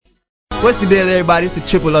What's the deal, everybody? It's the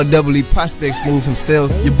Triple O Double E Prospect Smooth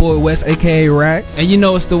himself. Your boy Wes, aka Rack. And you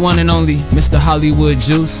know it's the one and only Mr. Hollywood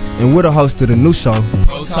Juice. And we're the host of the new show,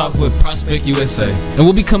 Pro Talk with Prospect USA. And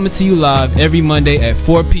we'll be coming to you live every Monday at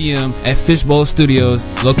 4 p.m. at Fishbowl Studios,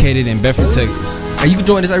 located in Bedford, Texas. And you can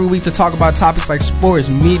join us every week to talk about topics like sports,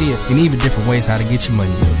 media, and even different ways how to get your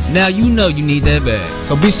money up. Now you know you need that bag.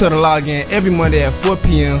 So be sure to log in every Monday at 4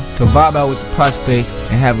 p.m. to vibe out with the prospects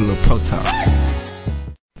and have a little pro talk.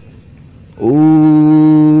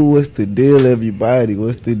 Ooh, what's the deal, everybody?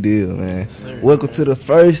 What's the deal, man? Sir, welcome to the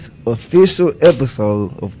first official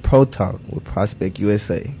episode of Pro Talk with Prospect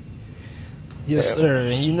USA. Yes, sir.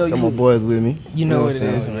 And you know Got my boys with me. You know what it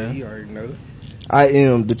I'm is, saying? man. You already know. I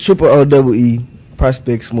am the Triple O Double E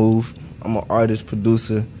Prospect Smooth. I'm an artist,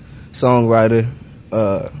 producer, songwriter.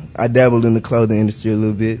 I dabble in the clothing industry a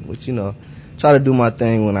little bit, which, you know, try to do my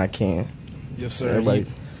thing when I can. Yes, sir. Everybody.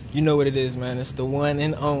 You know what it is, man. It's the one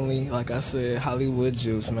and only, like I said, Hollywood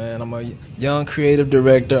Juice, man. I'm a young creative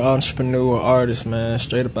director, entrepreneur, artist, man.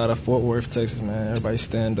 Straight up out of Fort Worth, Texas, man. Everybody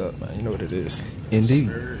stand up, man. You know what it is. Indeed.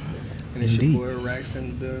 Sure. And it's Indeed. your boy Rax in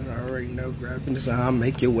the building. I already know graphic design,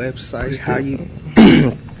 make your website,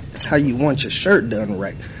 how you want your shirt done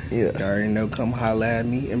right. Yeah. You already know, come holla at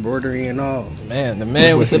me, embroidery and all. Man, the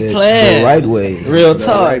man with the The plan. right way. Real The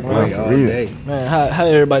talk. right way all real. day. Man, how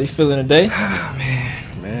everybody feeling today?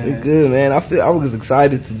 We good, man. I was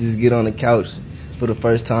excited to just get on the couch for the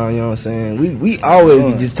first time, you know what I'm saying? We always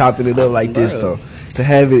be just chopping it up like this, though. To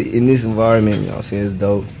have it in this environment, you know what I'm saying, it's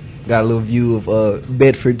dope. Got a little view of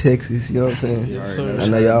Bedford, Texas, you know what I'm saying? Yes, You already sir. I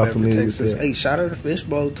know shout y'all out familiar Texas. with that. Hey, shout out to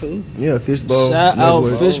Fishbowl, too. Yeah, Fishbowl. Shout out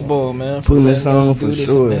Network. Fishbowl, man, for Putting letting this on us for do this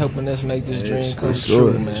sure. and helping us make this dream come for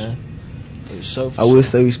sure. true, man. For sure, for I sure. would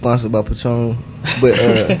say we sponsored by Patron, but you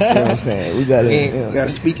know what I'm saying? We got We to got to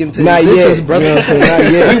speak into Not this yet, is brother. you know what I'm saying?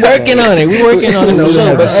 Not yet. We working on it. We working on it No, for sure.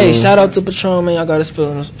 yeah, But hey, soon. shout out to Patron, man. Y'all got us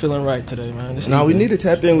feeling right today, man. This No, we evening. need to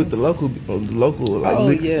tap in with the local like Oh,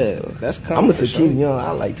 liquor yeah. stuff. That's I'm coming a for tequila sure. young.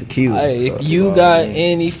 I like tequila. Hey, so, if you know what got I mean?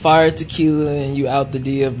 any fire tequila and you out the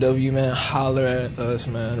DFW, man, holler at us,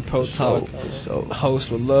 man. The Pro Talk So, host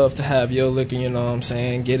would love to have your liquor, you know what I'm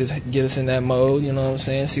saying? Get us in that mode, you know what I'm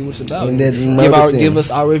saying? See what's about. In that mode Give thing. us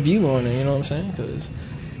our review on it, you know what I'm saying? Because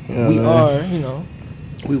you know we what I mean? are, you know.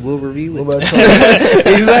 We will review it. What about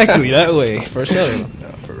you? Exactly, that way, for sure.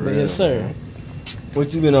 For But real. yes, sir.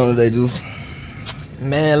 What you been on today, Juice?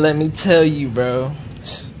 Man, let me tell you, bro.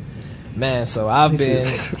 Man, so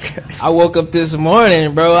I woke up this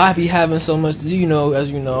morning, bro. I be having so much to do, you know,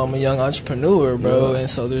 as you know, I'm a young entrepreneur, bro. Yeah. And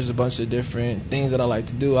so there's a bunch of different things that I like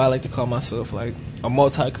to do. I like to call myself like a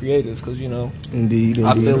multi-creative because, you know, Indeed.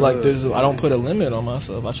 I feel like I don't put a limit on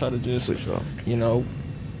myself. I try to just, For sure. you know,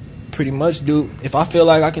 pretty much do, if I feel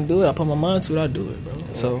like I can do it, I put my mind to it, I do it, bro.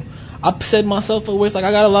 So I set myself up where it's like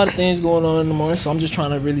I got a lot of things going on in the morning, so I'm just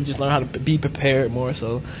trying to really just learn how to be prepared more.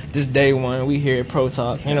 So this day one, we here at Pro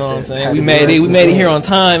Talk, you know what I'm saying? We made it here on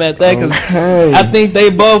time at that because Okay. I think they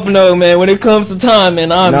both know, man. When it comes to time, man,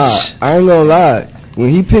 Nah, I ain't gonna lie. When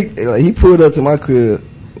he he pulled up to my crib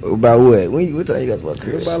about what? What time you got to my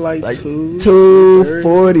crib? About like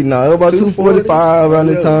 2:40. No, it was about 2:45 around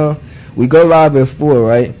the Yeah. time. We go live at 4,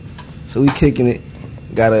 right? So we kicking it.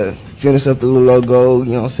 Gotta finish up the little logo, you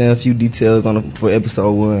know what I'm saying? A few details for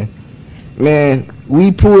episode 1. Man,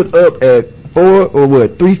 we pulled up at 4 or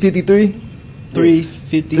what? 3:53.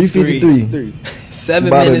 3:53. 7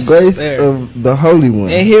 By the minutes to grace spare. of the Holy One.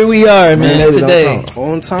 And here we are, man, made it on today. time.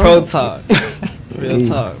 On time. Pro Talk. Real Yeah.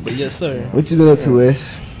 talk. But yes, sir. What you been up to, Wes?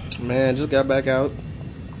 Man, just got back out.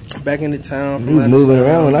 Back into town. You was moving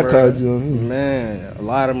around when I bro. called you on me. Man, a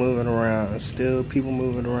lot of moving around. Still people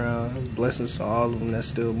moving around. Blessings to all of them that's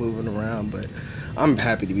still moving around. But I'm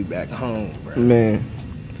happy to be back home, bro. Man,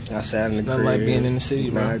 I sat in the It's crib. nothing like being in the city,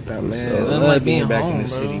 bro. Man, I thought, man, It's I Nothing love like being being back home, in the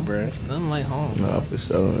bro. city, bro. It's nothing like home. nah, for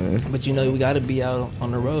sure, man. But you know, we got to be out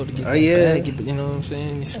on the road to get Oh, that yeah. bag, you know what I'm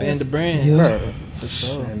saying? Expand the brand. Yeah. Bro, For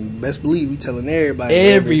sure. and best believe we telling everybody.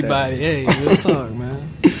 Everybody, hey, real talk, man.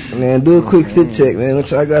 Man, do a quick fit check, man.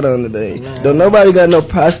 What y'all got on today? Man. Don't nobody got no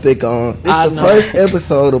prospect on. It's I the know. first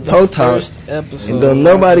episode of Pro Talk, First episode. and don't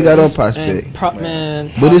nobody got on And prospect.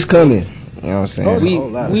 man, But it's coming. You know what I'm saying? There's a we whole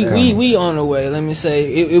lot of we, stuff. we on the way. Let me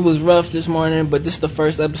say it was rough this morning, but this is the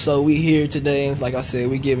first episode we here today. And it's like I said,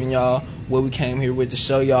 we giving y'all what we came here with to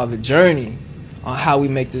show y'all the journey on how we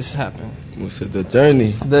make this happen. What's it, the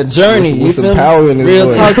journey? The journey, With some you feel me? power in this Real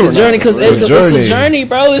voice. talk, the journey, because it's a journey. journey,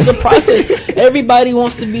 bro. It's a process. Everybody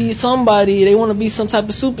wants to be somebody. They want to be some type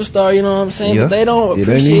of superstar. You know what I'm saying? Yeah. But they don't It ain't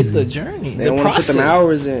appreciate easy. the journey, They the want to put process. them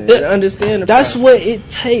hours in. That- They understand the That's process. what it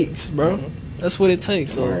takes, bro. That's what it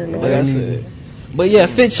takes. So, like I said, But yeah,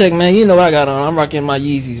 fit check, man. You know what I got on. I'm rocking my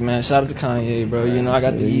Yeezys, man. Shout out to Kanye, bro. You know I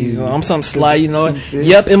got the Yeezys on. I'm something sly, you know.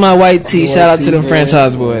 Yep, in my white tee. Shout out to them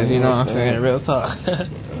franchise boys. You know what I'm saying? Real talk.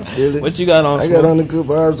 What you got on? I got on the Good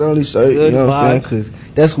Vibes Only shirt. You know what I'm saying? Because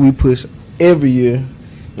that's what we push every year.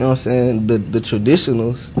 You know what I'm saying? The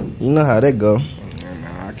traditionals. You know how that go.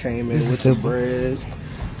 I came in with the breads.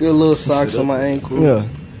 Good little socks on my ankle. Yeah.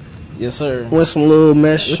 Yes, sir. With some little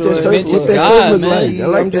mesh shorts. What's that shirt look like? I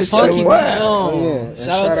like that Funky shirt. Town.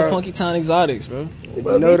 Shout out to Funky Town Exotics, bro. If you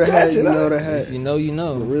know the hat, you know the hat. If you know, you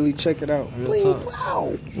know. Really check it out. Real talk.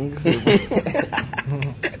 Wow.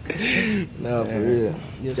 No, for real.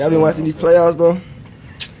 Yes, Y'all been watching these playoffs, bro?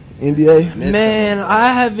 NBA? Man, I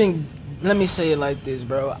haven't. Let me say it like this,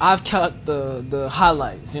 bro. I've caught the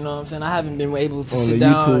highlights. You know what I'm saying? I haven't been able to sit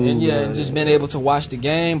down YouTube, and just been able to watch the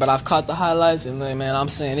game. But I've caught the highlights, and then, man, I'm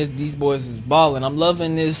saying these boys is balling. I'm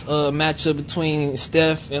loving this matchup between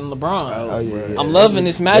Steph and LeBron. Oh, yeah. I'm loving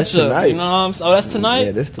this matchup. Tonight. You know what I'm saying? Oh, that's tonight.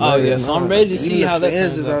 Yeah, that's tonight. Oh yeah, so I'm ready to see how that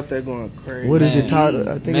fans turns is out. out there going crazy. What is it tied up?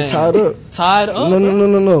 I think it's tied up. Tied up. No.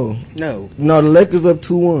 No. No, the Lakers up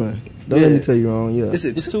 2-1. Don't let me tell you wrong. Yeah. Is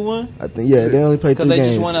it? It's 2-1. I think they only played 3 Because games. they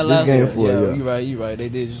just won that last game one. 4, Yeah, you right. They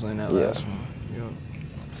did just win that last one. Yeah.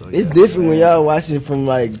 So, It's different when y'all watching from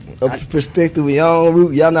like a perspective when y'all don't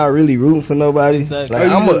root. Y'all not really rooting for nobody. Exactly. Like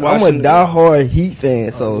I'm a diehard Heat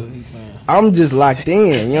fan, so I'm just locked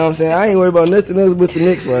in. You know what I'm saying? I ain't worried about nothing else but the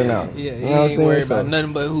Knicks right now. Yeah, you know what I'm ain't saying? worried about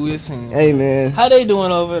nothing but who is him. Hey man, How they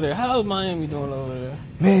doing over there? How's Miami doing over there?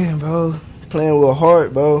 man, bro, playing with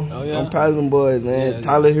heart, bro. Oh, yeah? I'm proud of them boys, man. Yeah,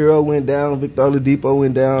 Tyler Hero went down, Victor Oladipo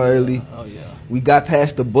went down early. Oh yeah. We got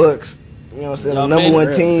past the Bucks. You know what I'm saying? Y'all The number been-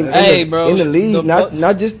 one team Hey, in bro, the league, the Bucks-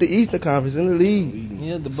 not just the Eastern Conference, in the league.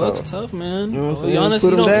 Yeah, the Bucks So, tough, man. you know what I'm To saying? be honest, Put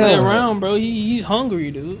he him don't play down. around, bro. He's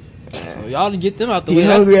hungry, dude. So y'all to get them out the He way.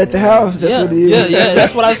 hungry at the house. That's yeah, what he is. yeah.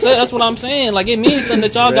 That's what I said. That's what I'm saying. Like it means something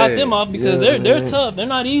that y'all got Right. them off because Yeah, they're man. tough. They're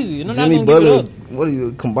not easy. They're Jimmy not gonna give Butler, it up. what are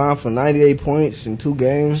you combined for 98 points in 2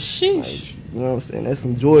 games? Sheesh. You know what I'm saying? That's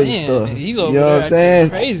some Jordan Man, stuff. he's you over know there what I'm saying? acting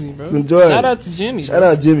crazy, bro. Some Jordan. Shout out to Jimmy. Shout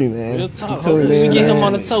out Jimmy, man. Real talk. He told me, Hopefully we man, get him man.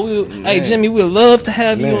 on the toe. Hey, Jimmy, we'd love to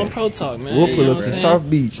have you Man. on Pro Talk, man. We'll You pull know up what to I'm saying? South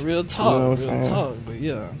Beach. Real talk. You know what I'm Real saying? talk. But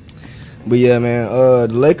yeah. But yeah, man, the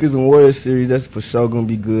Lakers and Warriors series, that's for sure gonna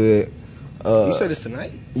be good. You said it's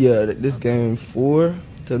tonight? Yeah, this game 4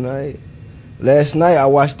 tonight. Last night I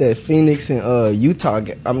watched that Phoenix and Utah.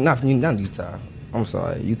 I'm not Utah. I'm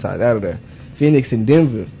sorry, Utah's out of there. Phoenix and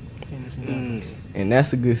Denver, and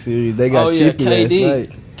that's a good series. They got Chippy last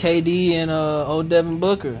night. KD and old Devin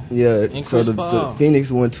Booker. Yeah, And so Chris Paul. Phoenix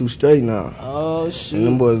won 2 straight now. Oh And them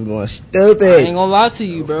shoot! boys going I stupid. ain't gonna lie to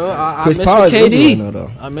you, bro. I Chris miss Paul with is good KD. right now,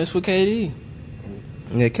 though. I miss with KD.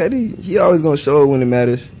 Yeah, KD, he always gonna show it when it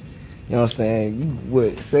matters. You know what I'm saying?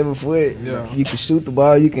 You 7 foot? Yeah. You can shoot the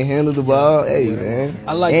ball. You can handle the ball. Hey, man.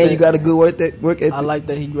 I like and that. you got a good work ethic. I like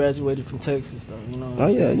that he graduated from Texas, though. You know. What Oh I'm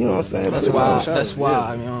yeah, saying? you know what I'm saying. That's Put it why. on. That's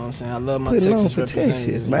why. You know what I'm saying. I love my Put it on Texas for representatives.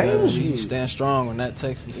 Texas, man. You know, you stand strong on that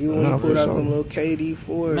Texas. You stuff. want No, to for put out sure. them little KD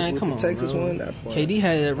fours Man, with come the on, Texas bro. one? That part. KD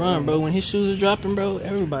had that run, bro. When his shoes was dropping, bro,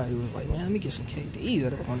 everybody was like, "Man, let me get some KDs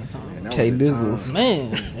at that point in time." That K was a Dizzles. time.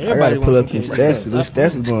 Man, I everybody gotta pull up wants them some stats. KDs. Them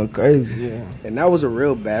stats is going crazy. Yeah. And that was a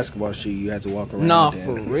real basketball shoe you had to walk around Nah, in.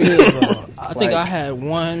 for real, bro. I think Like- I had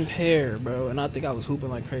one pair, bro, and I think I was hooping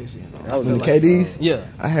like crazy. You know? That was Them like, KDs. Yeah.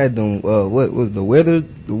 I had them. What was the Weathermen?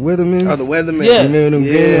 Oh, the Weatherman. Yes. Remember them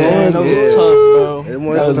green Man, ones? those Yeah. were tough, bro. It That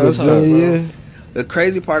was was tough, his bro. junior year. The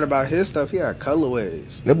crazy part about his stuff, he had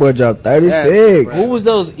colorways. That boy dropped 36. Yeah, What was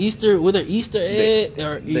those Easter? Were there Easter egg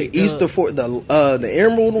or The Easter for the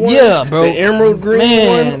emerald ones. Yeah, bro. The emerald green Man,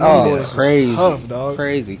 ones. them Oh, boys was crazy, tough, dog.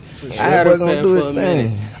 crazy. sure. I had That a boy gonna pair do for his a minute.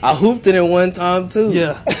 thing. I hooped it in one time too.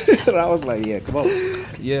 Yeah. And I was like, yeah, come on.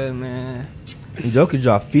 Yeah, man. Joker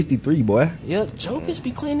dropped 53, boy. Yeah, Jokic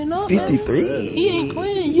be cleaning up. 53. Man. He ain't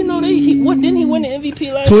playing. You know didn't he win the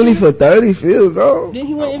MVP last 20 year? for 30 field goal. Didn't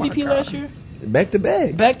he win MVP last year? Back to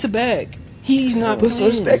back. Back to back. He's not Put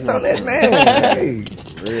some playing. respect on that man. Hey.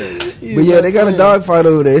 Really. But yeah, they got a dogfight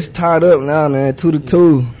over there. It's tied up now, man.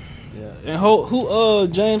 2-2. And who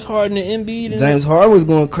James Harden and Embiid? James Harden was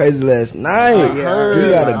going crazy last night. heard. He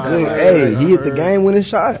got a I good. heard. He hit the game-winning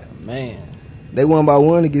shot. Man. They won by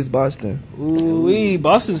 1 against Boston. Ooh,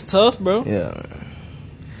 Boston's tough, bro.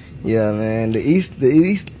 Yeah, man. The East.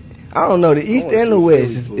 I don't know. The East wanna and the see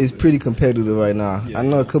West Philly is pretty competitive right now. Yeah. I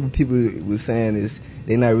know a couple people was saying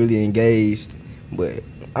they're not really engaged, but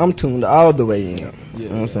I'm tuned all the way in. You know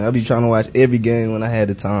what I'm saying? I be trying to watch every game when I had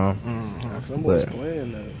the time. Some boys But-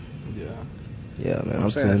 playing though. Yeah. Yeah, man, I'm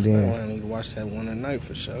I'm saying, tuned I in. need to watch that one tonight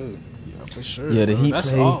for sure. Yeah, for sure. Yeah, the bro. Heat That's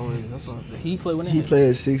play. always. That's what the Heat play when they He hit. play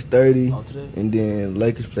at 6:30, Oh, today? and then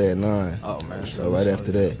Lakers play at 9. Oh man. So right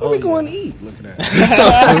after that. Where we going to eat? Look at that.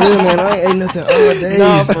 For real, man, I ain't ate nothing all day.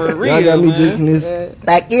 Nah, for real, Y'all got me man. drinking this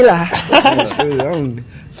tequila. Yeah, dude, I'm-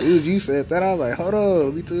 As soon as you said that, I was like, hold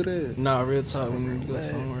on, me too there. Nah, real talk. We need to go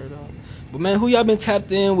somewhere though. But man, who y'all been tapped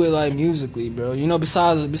in with like musically, bro? You know,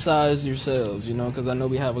 besides yourselves, you know, because I know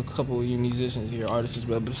we have a couple of you musicians here, artists as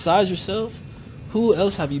well. But besides yourself, who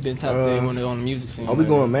else have you been tapped in when they're on the music scene? Are we right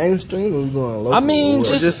going now? mainstream or we going local? I mean, Or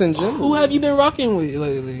what? just in general. who have you been rocking with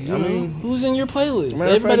lately? You I know, mean, who's in your playlist?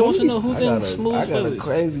 matter of Everybody fact, wants to know who's I in got Smooth's I got a playlist.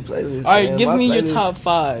 crazy playlist. All right, man. give My me your playlist- top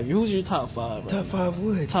 5. Who's your top 5? Right Top 5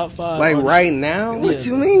 what? Top 5. Like artists right now? What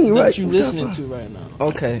you mean, that right? you Top listening five. to right now?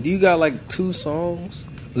 Okay, Do you got like 2 songs?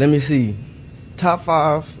 let me see. Top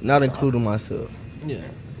 5, not including myself. Yeah,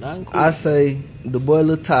 not including. I say the boy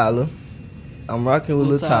Lil Tyler. I'm rocking with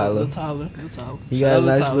Lil Tyler. Lil Tyler. He Shout got a out Lil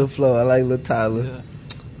nice Tyler. little flow. I like Lil Tyler.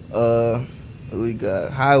 Yeah. We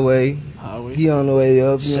got Highway. Highway. He on the way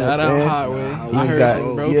up. You know Shout what I'm out saying? Highway. He's I heard got-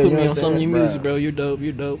 you, bro. yeah, Put you me know on some of what your I'm saying? music, bro. You're dope.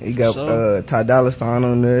 He For got sure. Ty Dolla $ign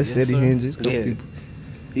on there. Yes, City sir. Hinges. Yeah.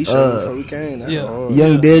 He showed before we came. That's yeah. hard.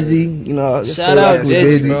 Young Deji. You know. I Shout stay out rocking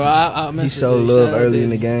with Deji, bro. I He mess with showed Deji. love Shout out early in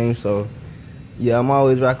the Deji. game. So, yeah, I'm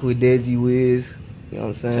always rocking with Deji, Wiz. You know what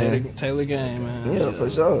I'm saying? Taylor Gang, man. Yeah, for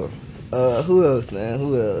sure. Who else, man?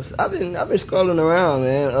 Who else? I've been scrolling around,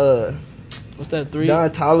 man. What's that? 3? Don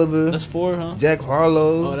Toliver, That's 4, huh? Jack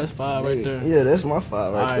Harlow. Oh, that's 5 right there. Yeah, that's my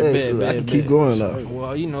 5 right All right, there. bet, So I bet, can keep bet. going though.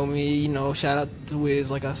 Well, you know me, you know, shout out to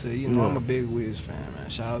Wiz, like I said, you know, Yeah. I'm a big Wiz fan, man.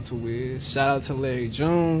 Shout out to Wiz. Shout out to Larry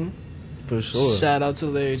June. For sure. Shout out to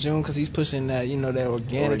Larry June because he's pushing that, you know, that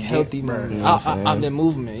organic, healthy movement. You know what I'm saying? That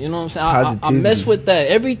movement. You know what I'm saying? I Positivity. mess with that.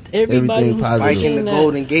 Everybody Everything who's positive. pushing Like in the that,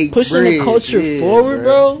 Golden Gate pushing Bridge, the culture yeah, forward,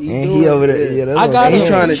 bro. And he over there. Yeah, that's I what got I'm him. saying.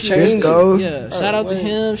 trying to change it. Go. Yeah, shout out to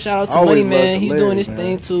him. Shout out to Always Money Man. loved He's Larry, doing his man.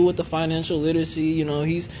 thing too with the financial literacy. You know,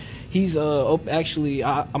 he's actually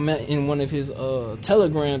I met in one of his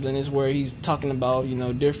telegrams, and it's where he's talking about, you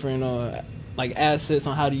know, different like assets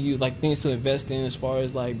on how to use, like things to invest in as far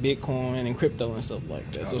as like Bitcoin and crypto and stuff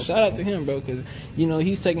like that. So shout out to him, bro, because you know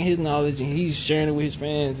he's taking his knowledge and he's sharing it with his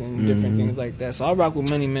friends and different things like that. So I rock with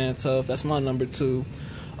Money Man Tough. That's my number 2.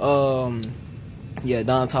 Yeah,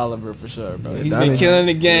 Don Toliver for sure, bro. Yeah, He's Donnie- been killing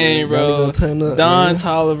the game, Donnie bro. gonna turn up, Don man.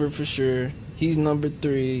 Toliver for sure. He's number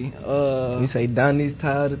 3. You say Donnie's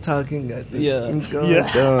tired of talking. Got the Yeah. things going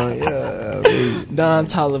Yeah. down. Yeah. I mean, Don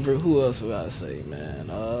Toliver. Who else would I say,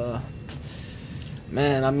 man?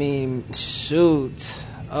 Man, I mean, shoot.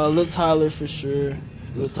 Lil Tyler for sure.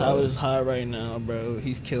 Lil Tyler's hot right now, bro.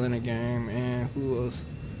 He's killing the game. And who else?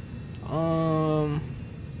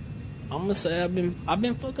 I'm gonna say I've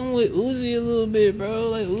been fucking with Uzi a little bit, bro.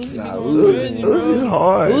 Like Uzi be going crazy, bro. Uzi's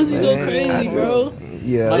hard. Uzi man. go crazy, bro.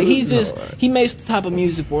 Yeah. Like he's Uzi's just hard. he makes the type of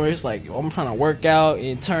music where it's like I'm trying to work out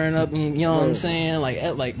and turn up, and you know what I'm saying?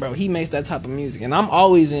 Like bro, he makes that type of music, and I'm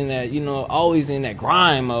always in that, you know, always in that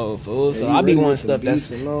grind mode, fool. So he I be ready wanting with the stuff that's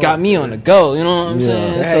beats and all, got me on the go. You know what I'm Yeah.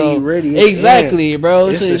 saying? That So he ready at the exactly, bro.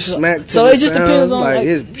 It's So a smack to so the it just depends sound, on like, like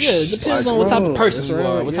it's yeah, it depends like on what type of wrong. person That's you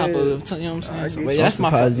are, right, what type yeah. of, you know what I'm saying? I So, get but you. yeah, that's my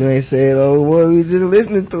Surprised you ain't said, oh, what we just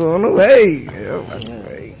listening to on the way.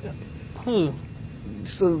 Who?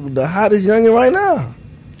 So the hottest youngin' right now.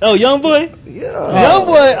 Oh, Young Boy. Yeah. Young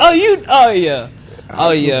Boy. Oh yeah. Oh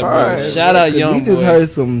yeah, bro. Surprised, Shout out 'cause Young We Boy. just heard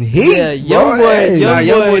some heat. Yeah, Young boy. Boy. Hey, Young Nah, Boy.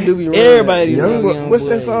 Young Boy do be running Everybody Young love Boy. Young What's Boy,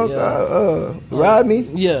 that song yeah. called? Ride Me?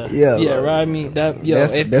 Yeah, Ride Me. That yo,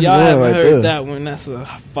 That's- if that's y'all the one haven't right heard there. that one, that's a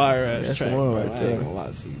fire ass That's the track, one bro. right I ain't there. gonna lie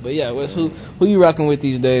to you. But yeah, Wes, who you rocking with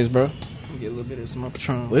these days, bro? Get a little bit of some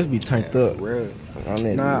Patron. Let's be turned up. Real. On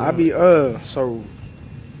that Nah, I dude. be so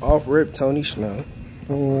off rip Tony Snow.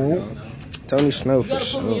 Tony Snow for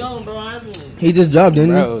sure. on, bro. He just dropped,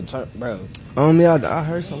 didn't he? Bro. On me, I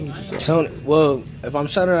heard something. Tony. Well, if I'm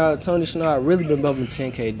shouting out Tony Snow, I really been bumping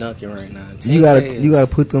 10K Duncan right now. 10K You gotta is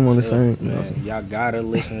put them on the tough, same. Man. Y'all gotta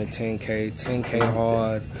listen to 10K. 10K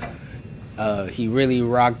hard. He really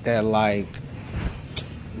rocked that like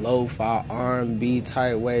lo-fi R&B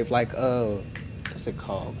type wave, like what's it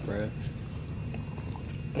called, bro?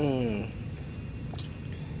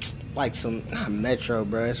 Like some not Metro,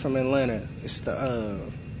 bro. It's from Atlanta. It's the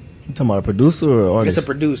You talking about a producer or artist? it's a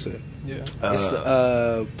producer. Yeah.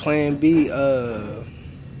 It's Plan B. Well,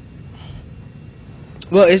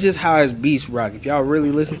 it's just how his beats rock. If y'all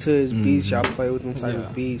really listen to his beats, y'all play with them type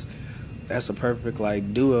of beats. That's a perfect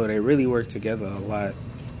like duo. They really work together a lot.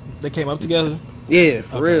 They came up together. Yeah,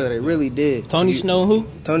 for real, they really did. Tony Snow, who?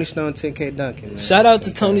 Tony Snow and 10K Duncan. Man. Shout out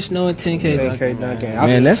to Tony Snow and 10K 10K Duncan.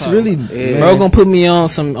 Man, that's really Bro gonna put me on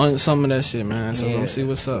some of that shit, man. So let's see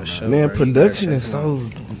what's up. Man, production is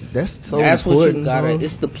that's what important, you gotta. bro.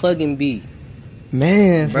 It's the plug and beat.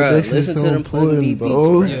 Man, Bro, listen to them plug and beat beats,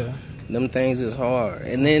 bro. Yeah. Them things is hard.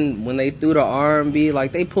 And then when they threw the R&B,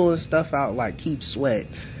 like they pulling stuff out like Keep Sweat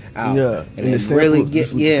out. Yeah, and they the really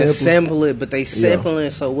sample, get sample it, but they sampling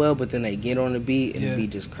it so well, but then they get on the beat and the beat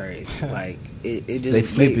just crazy. Like it just they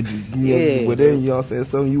flip it, whatever you all said,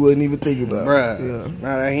 something you wouldn't even think about.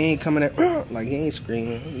 Bruh, he ain't coming at like he ain't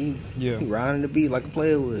screaming. He riding the beat like a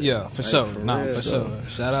player would. Yeah, for sure. For sure.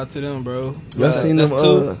 Shout out to them, bro. Y'all seen that's them?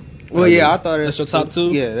 two. Well, yeah, I thought that's your top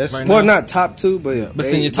two. Yeah, that's right well, now? not top two, but But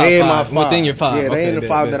they, in your top they in five. my five. Within your five. Yeah, they Okay, in the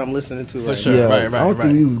five that I'm listening to. For right sure. Yeah, Right. I don't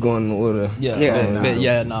think we was going in order.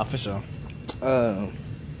 Yeah, for sure.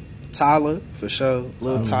 Tyler, for sure.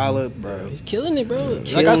 Lil Tyler, bro. He's killing it, bro.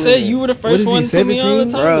 Like I said, you were the first one to put me on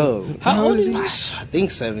the top. Bro. How old is he? I think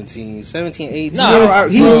 17, 18. Nah,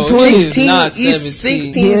 he's bro, 16. not He's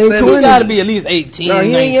 16, He ain't 17. He gotta be at least 18, No,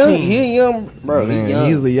 he ain't 19. young. He ain't young, bro. Man, he young.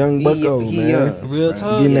 he's a young bucko, he man. young. Real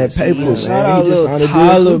talk. Getting that paper, man. Shout out He just Lil signed a deal,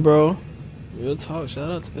 Tyler, too. bro. Real talk.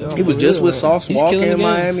 Shout out to them. He was just with Sauce He's Walker killing the in game.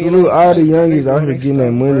 Miami. Salute all the youngies out here getting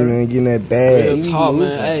that money, man, getting that bag. Real talk, moving.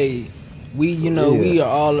 man. Hey, we are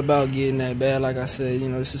all about getting that bag. Like I said,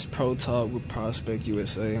 this is Pro Talk with Prospect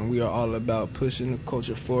USA, and we are all about pushing the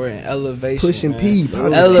culture forward and elevation. Pushing man. P.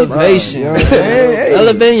 Elevation. You know what I'm saying? Hey.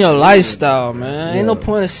 Elevating your lifestyle, man. Ain't no Yeah.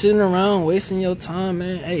 point of sitting around wasting your time,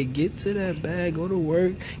 man. Hey, get to that bag, go to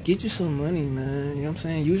work, get you some money, man. You know what I'm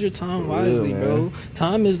saying? Use your time wisely, man. bro.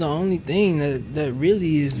 Time is the only thing that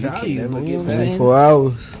really is valuable. never You know get what I'm saying? 24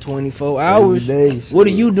 hours. 24 hours. Every day, What are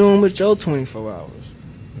shit. you doing with your 24 hours?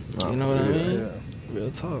 You know what I mean? Yeah.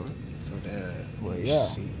 Real talk. So Well, yeah.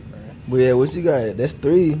 But yeah, what you got? That's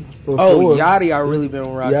 3 or 4. Oh, Yachty, I really been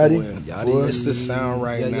rocking Yachty? with. Yachty. It's the sound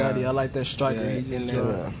right now. Yachty, I like that striker. Yeah, He just in dropped.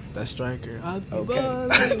 there. That striker. Okay.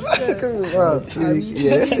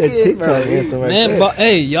 Yeah, that's that TikTok anthem right Man, there. but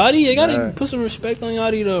hey, Yachty, you gotta Right. put some respect on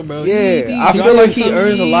Yachty though, bro. Yeah, I feel dropping like he some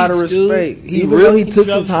earns a lot of heats, dude. respect. Even though he took some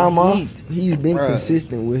dropped time some off, heat. he's been Bruh.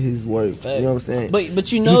 consistent with his work. Fact. You know what I'm saying?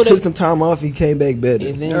 But you He know took that, some time off, he came back better.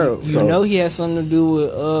 and then Yo, you so- know he had something to do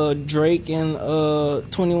with Drake and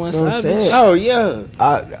 21 You know what I'm Savage. saying? Oh yeah,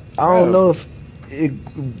 I don't know if it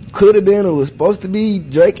could have been or was supposed to be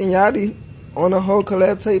Drake and Yachty on the whole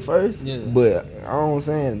collab tape first. Yeah. But I don't know what I'm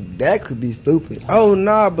saying, that could be stupid. oh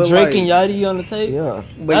nah, but Drake like, and Yachty on the tape. Yeah.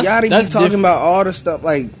 but Yachty be that's talking different. about all the stuff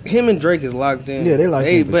like him and Drake is locked in. Yeah, they locked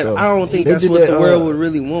in for But sure. I don't think They that's did what that, the world would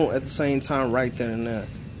really want at the same time, right then and there.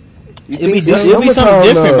 You It'd be so? something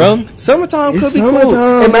different, bro. Summertime It's could be cool.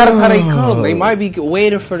 summertime, It matters how they though. come. They might be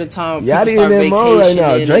waiting for the time people Yachty start in that mode right now.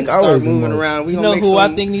 vacationing Drake and start always in moving mode. around. We You gonna know make who I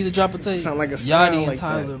some- think needs to drop a tape? sound like a Yachty sound and like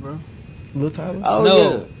Tyler, that. bro. Lil Tyler? Oh No.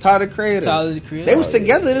 yeah, Tyler the Creator. Tyler the Creator. They was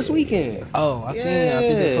together this weekend. Oh, I seen it. I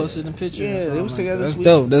think they Yeah. posted a picture. Yeah, or they something was like together that. this That's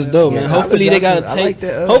dope. That's dope, Yeah, man. Tyler Hopefully they got a Jackson, I tape. like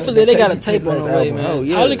that, Hopefully that they got a tape tape he on did the last way, album. man. Oh,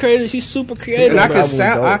 yeah. Tyler Creator, she's super creative. And I that could album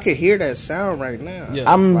sound, dope. I could hear that sound right now.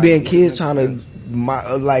 Yeah. I'm Like, being it kids makes trying sense.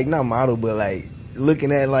 to, like, not model, but like,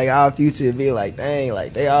 looking at like our future and being like, dang,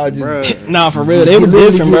 like they all just Bruh. Nah, for real, they you were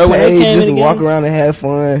literally different, get bro. When they paid came just in to walk again, around and have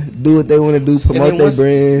fun, do what they want to do, And promote then their once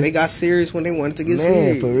brand. They got serious when they wanted to get Man,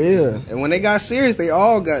 serious. for real. And when they got serious, they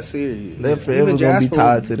all got serious. They're Even forever gonna be Jasper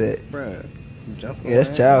tied to that. Bruh. Jumping Yeah, that's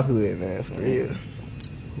around. childhood, man, for real.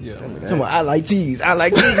 yeah, Come on, I like cheese. I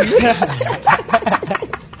like cheese.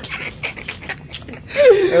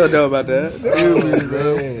 They don't know about that.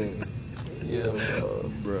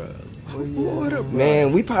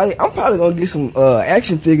 Man, I'm probably gonna get some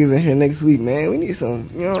action figures in here next week, man. We need some,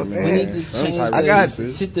 you know what I'm we saying? need to Some change. type I of got-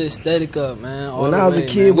 sit the aesthetic up, man. all When the I was a way,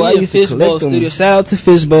 kid, man. boy, I We used at to Fishbowl collect them. Studios. Shout out to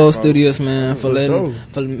Fishbowl Studios, man, for For letting sure.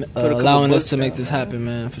 for couple allowing us bucks to make down, this happen,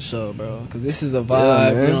 man, for sure, bro. Because this is the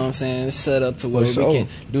vibe, man. you know what I'm saying? It's set up to where sure. we can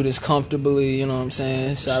do this comfortably, you know what I'm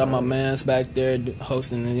saying? Shout out my man's back there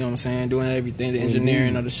hosting, you know what I'm saying? Doing everything, the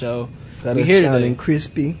engineering of the show. Got We us here sounding today.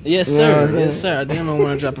 crispy. Yes, You know what sir. I'm Yes, saying? sir. I didn't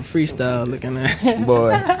want to drop a freestyle looking at.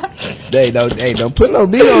 Boy, don't put no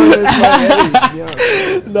beat on this. Hey, you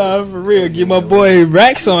know, Nah, for real. Get my boy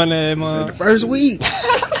Rax on that, man. The first week.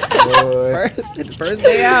 boy. First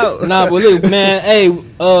day out. Nah, but look, man. Hey,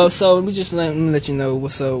 so we just let me let you know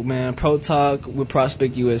what's up, man. Pro Talk with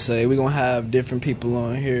Prospect USA. We're gonna have different people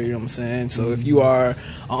on here. You know what I'm saying? So if you are an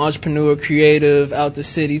entrepreneur, creative out the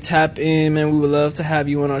city, tap in, man. We would love to have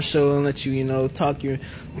you on our show and let you,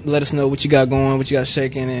 let us know what you got going, what you got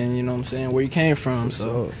shaking, and you know what I'm saying, where you came from.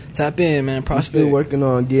 So tap in, man. I'm Prospect. still working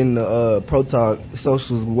on getting the Pro Talk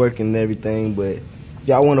socials working and everything, but if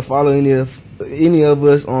y'all want to follow any of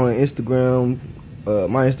us on Instagram,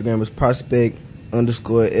 my Instagram is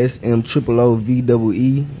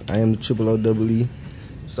prospect_SM0OVEE. I am the OOEE.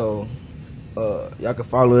 So y'all can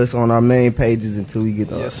follow us on our main pages until we get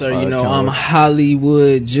the yes, sir. You know, I'm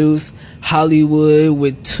Hollywood Juice. Hollywood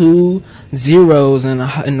with 2 zeros in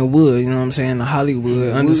the wood. You know what I'm saying? The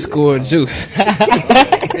Hollywood _Juice.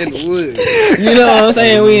 In the woods. You know what I'm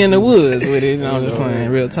saying? We in the woods with it. You know, I'm just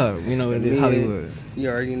playing real talk. You know what it is, Hollywood. You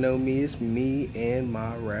already know me. It's me and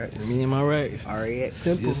my racks. Me and my racks. Alright,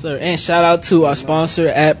 simple. Yes, sir. And shout out to our sponsor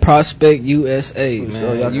at Prospect USA, man.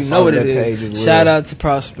 Sure, you know what it is. Shout out to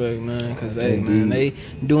Prospect, man, because man, they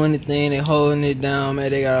doing the thing, they holding it down,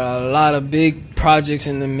 man. They got a lot of big projects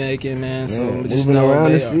in the making, man. So just moving know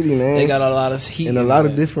around the city, man. They got a lot of heat in a lot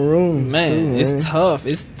of different rooms, man. too, man. It's tough.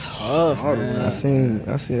 It's tough, man.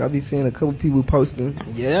 I be seeing a couple people posting.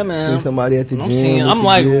 Yeah, man. Seen somebody at the gym. I'm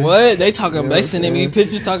like, what? They talking, they sending me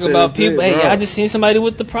pictures talking about people. Hey, I just seen somebody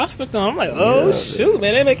with the Prospect on. I'm like, oh shoot,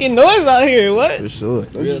 man, they making noise out here. What? For sure.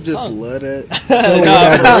 Don't you just love that?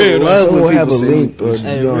 Someone have a link, or you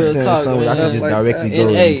know what I'm saying? Something I can just directly go.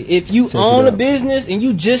 And hey, if you own a business and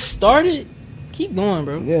you just started, keep going,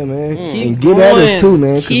 bro. Yeah, man. And get at us too,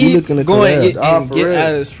 man. Because we looking to collab. And get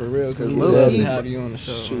at us for real. Because we love to have you on the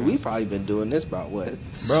show. Shoot, we probably been doing this about what,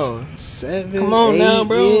 bro? 7. Come on now,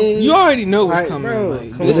 bro. Years. You already know what's coming. Bro.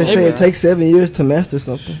 Like, they say it takes 7 years to master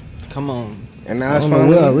something. Come on. And now it's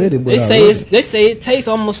finally already. They say it takes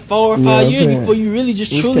almost 4 or 5 years before you really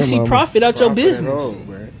just truly see profit out your business.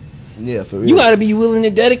 Yeah, for real. You gotta be willing to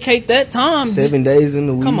dedicate that time. 7 days in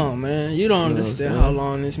the week. Come on, man. You don't understand how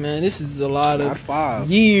long this, man. This is a lot of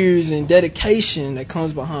years and dedication that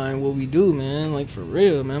comes behind what we do, man. Like, for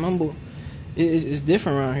real, man. It's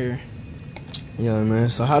different around here. Yeah, man.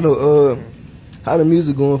 So how the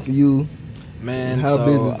music going for you? Man, how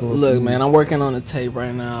business going? Look, man, I'm working on a tape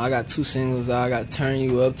right now. I got 2 singles out. I got Turn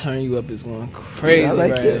You Up. Turn You Up is going crazy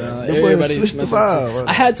right now. Everybody's switch the vibe.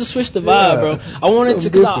 I had to switch the vibe, bro. I wanted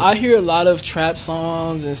to, because I hear a lot of trap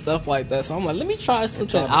songs and stuff like that. So I'm like, let me try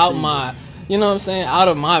something out my, you know what I'm saying, out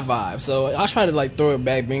of my vibe. So I try to like throw it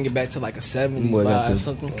back, bring it back to like a 70s vibe or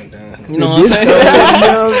something. You know what I'm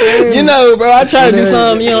saying? You know, bro, I try to do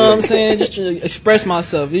something, you know what I'm saying, just to express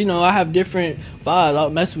myself. You know, I have different vibes. I'll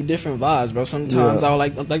mess with different vibes, bro. Sometimes I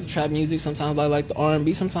like the trap music. Sometimes I like the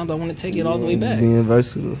R&B. Sometimes I want to take it all the way back. Being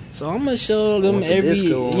versatile. So I'm gonna show them every. You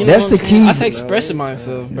know, that's the key. I say expressing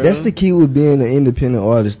myself, bro. That's the key with being an independent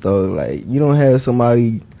artist, though. Like, you don't have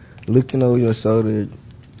somebody looking over your shoulder,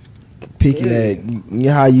 picking at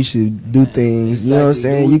how you should do things. Exactly. You know what I'm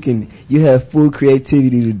saying? You have full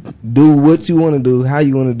creativity to do what you want to do, how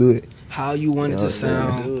you want to do it. How you want it to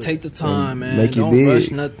sound. Take the time, man. Make it Don't big. rush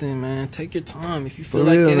nothing, man. Take your time. If you feel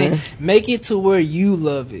like it, make it to where you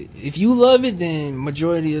love it. If you love it, then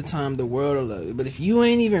majority of the time the world will love it. But if you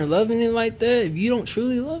ain't even loving it like that, if you don't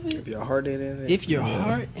truly love it, if your heart ain't in it, if your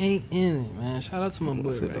heart ain't in it, man. Shout out to my boy.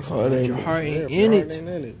 If your heart ain't in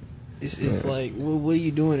it, it's like, what are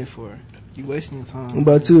you doing it for? You wasting your time. What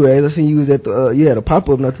about you, Ray? I seen you was at the you had a pop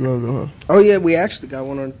up not too long ago, huh? Oh yeah, we actually got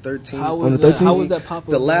one on the 13th. How was that pop up?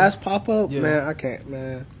 The last pop up, man. I can't,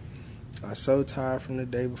 man. I was so tired from the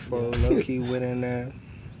day before. Low key went in there.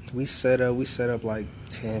 We set up like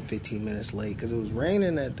 10, 15 minutes late because it was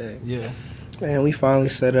raining that day. Yeah. Man, we finally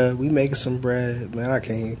set up. We making some bread. Man, I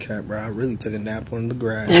can't even cap, bro. I really took a nap on the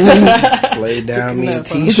grass. Laid down, me and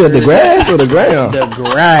T-shirt. You said the grass or the ground? The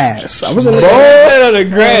grass. I was in the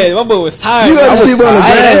grass. My boy was tired. You got to sleep on the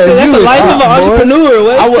grass. That's the life of an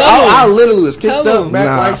entrepreneur. I literally was kicked up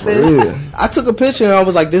back like for that. real. I took a picture and I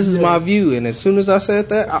was like, "This is my view." And as soon as I said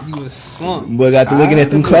that, you was slumped. Boy, got to looking at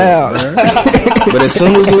them clouds. But as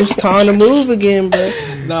soon as it was time to move again, bro.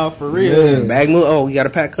 No, for real. Yeah. Bag move. Oh, we got to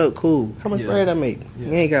pack up. Cool. How much bread I make?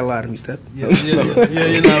 You ain't got to lie to me, Steph. Yeah.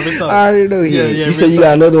 You know, I already know. You said you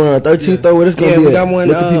got another one on the 13th though. What it's gonna be? We got one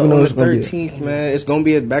on the 13th, man. It's gonna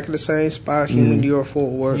be back at the same spot. Human Dior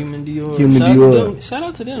Fort Worth. Human Dior. Shout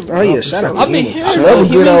out to them. Oh yeah, shout out. I've been hearing about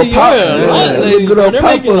Human Dior. Good old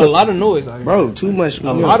pop. A lot of noise out here, bro. Too much.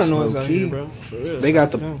 A lot of noise out here, bro. For real.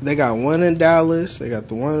 They got one in Dallas. They got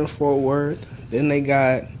the one in Fort Worth. Then they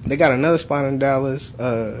got another spot in Dallas,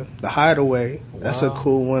 the Hideaway. That's a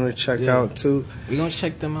cool one to check out too. We gonna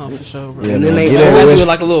check them out for sure, bro. Yeah, and then they do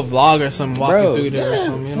like a little vlog or something, walking through there or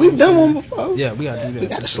something. You know we've done one before. Yeah, we gotta do that. We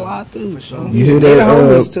gotta slide through for sure. You hear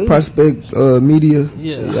that, Prospect Media?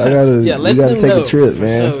 Yeah. We gotta take a trip,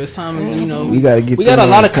 man. So it's time to, we gotta get. We got a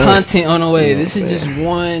lot of content on the way. This is just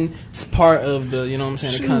one part of the, you know what I'm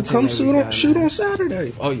saying, the content. Come shoot on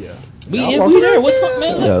Saturday. Oh yeah. We there. What time,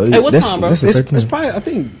 man? Hey, what time, bro? It's probably, I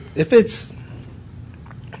think, if it's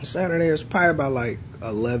Saturday, it's probably about like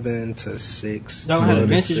 11 to 6. Y'all had a 12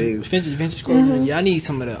 to 6. vintage court. Yeah, I need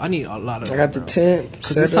some of that. I need a lot of that. I got the tent.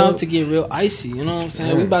 Because it's time to get real icy, you know what I'm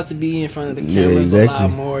saying? We about to be in front of the cameras exactly. a lot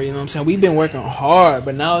more, you know what I'm saying? We've been working hard,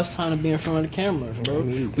 but now it's time to be in front of the cameras, bro.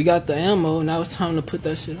 We got the ammo, now it's time to put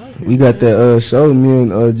that shit out here. We got that show,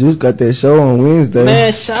 me and Juice got that show on Wednesday.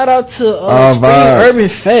 Man, shout out to Spring Urban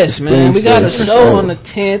Fest, man. We got a show on the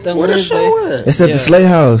 10th and Where the Wednesday. show at? It's at the Slay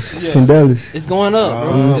House, in Dallas. It's going up,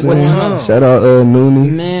 bro. You know What I'm saying? time? Shout out Noonie.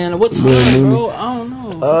 Man, what time, bro? I don't know.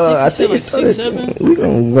 I think it's like 6, 7. We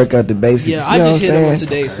gonna work out the basics. Yeah, you I know just what hit I'm them up saying?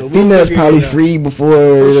 today, so we'll Females figure probably it out. free before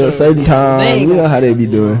a certain They time. ain't You know gonna how they be you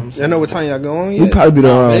know what doing. I'm saying? Y'all know what time y'all going We yet? probably be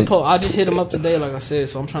No, around. I just hit him up today, like I said,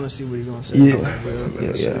 so I'm trying to see what he gonna say. Yeah.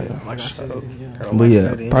 Like I said, yeah. But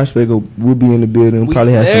yeah, Prospect will be in the building. We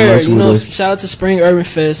Probably have some there, merch you with know. us. Shout out to Spring Urban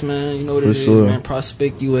Fest, man. You know what For it is, sure. man.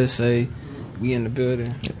 Prospect USA, we in the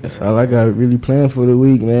building. That's all I got really planned for the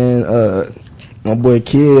week, man. My boy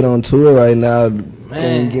Kid on tour right now.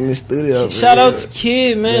 Man. Getting the studio. up, Shout man. out to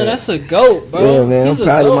Kid, man. Yeah. That's a goat, bro. Yeah, man. He's I'm a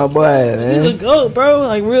proud of goat, my boy, bro. man. He's a goat, bro.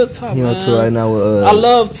 Like real talk, He man. on tour right now with I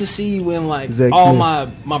love to see when like Zach all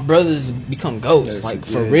Smith. my brothers become ghosts, That's like it,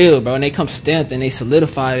 for yeah. real, bro. And they come stamped and they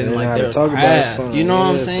solidify it in They know like how to their talk about craft. something. You know what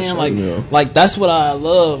I'm Yeah, for saying? sure. Like, Yeah. like that's what I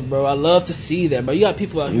love, bro. I love to see that, bro. You got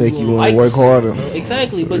people out here Make who you don't wanna like work to see it, harder. bro.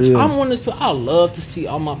 Exactly, but Yeah. I'm one of those. I love to see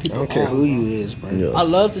all my I people. don't care on, who bro. you is, bro. Yeah. I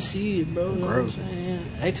love to see it, bro. You know what I'm Growth. saying?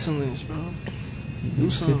 Excellence, bro. Do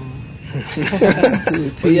something.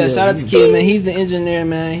 But yeah, shout out to Kid, man. He's the engineer,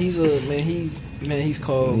 man. He's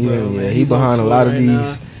cold, Yeah, bro. yeah. Man. He He's on behind a tour lot of right these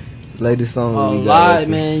now. latest songs. A we got lot, out there.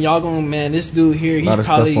 man. Y'all gonna, man. This dude here, he's Lot of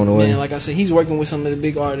stuff probably, on the way. man. Like I said, he's working with some of the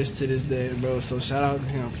big artists to this day, bro. So shout out to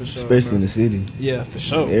him for sure, Especially bro. in the city. Yeah, for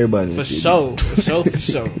sure. Everybody in for the city. sure, for sure, for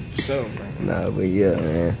sure, for sure, bro. Nah, but yeah,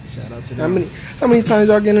 man. Shout out to How them. many times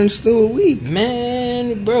y'all get in the studio a week?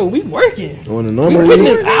 Man, bro, we working. On the We normal putting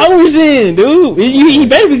week, them hours in, dude. He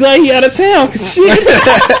better be glad he out of town, cause shit.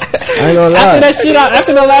 I ain't gonna lie. After that shit,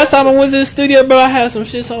 after the last time I was in the studio, bro, I had some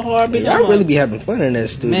shit so hard, bitch. Y'all I'm really like, be having fun in that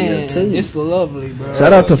studio man, too. it's lovely, bro.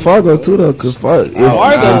 Shout out to Fargo too, though, cause Fargo.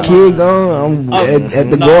 when Kid gone, I'm at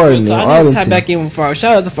the Garden in I need to tap Arlington. back in with Fargo.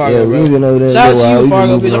 Shout out to Fargo, Yeah, bro. we been over there. Shout a out while. to We you, been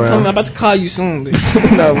Fargo, moving bitch. I'm around. coming. I'm about to call you soon,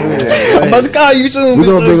 bitch. No, for real. I'm about to call you soon. We bitch,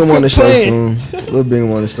 gonna so bring him on the show playing. soon. We'll bring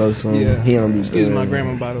him on the show soon. Yeah. He don't be Excuse good. my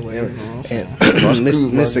grandma, by the way. You know what I'm saying?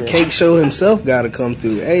 And Mr. Cake Show himself got to come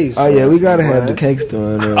through. Hey, Oh yeah, we gotta have the cake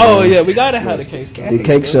store. Oh yeah, we gotta have the case. The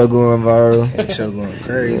cake show going viral. Cake Show going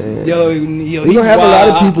crazy. Yo, We gonna have a lot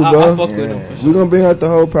of people, bro. I fuck with him. For sure. We're gonna bring out the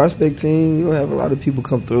whole Prospect team. We gonna have a lot of people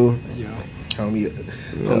come through.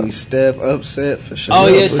 Homie Steph Upset for sure. Oh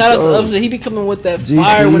yeah, for shout out sure. to Upset. He be coming with that GC.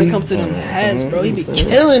 fire when it comes to them hats, bro. He be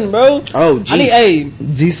killing, bro. Oh, I need, geez. hey,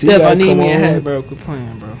 GC, Steph, I gotta need come me a on. hat, bro. Quit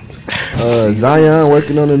playing, bro. Zion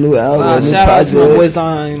working on a new album. Shout out to my boy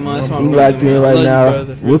Zion, man. That's my He brother, locked man. in I right love you, now.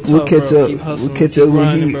 brother. We'll Real catch talk, bro. up. Keep hustling, We'll catch keep up when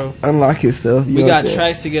grinding, he bro. unlock his stuff. You We know got what I'm saying?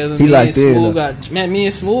 tracks together. He Me and locked in, Smooth though. got, man. Me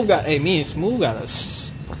and Smooth got a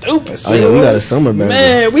stupid. Oh yeah, we got a summer banger.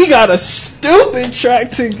 Man, we got a stupid track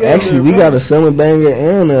together. Actually, we bro. got a summer banger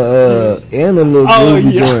and a little Oh,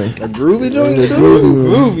 groovy yeah. joint. A groovy joint The too.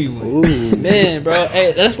 groovy one. Groovy one. Man, bro.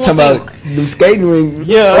 Hey, that's one Talking thing. about them skating ring.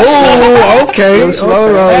 Yeah. Oh, okay. Them slow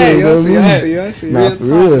rolling, Hey, you know I see, what I hey. mean? I see. Nah, Real for talk,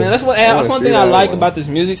 real. man. That's wanna one see thing I that like one. about this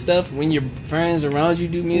music stuff. When your friends around you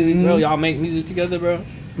do music, bro, y'all make music together, bro.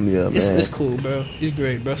 Yeah, man. It's cool, bro. It's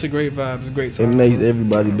great, bro. It's a great vibe. It's a great It time. makes bro.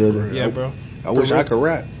 everybody better. Yeah, bro. I wish I could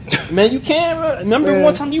rap. Man, you can, bro. Remember Man.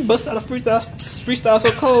 one time you bust out a freestyle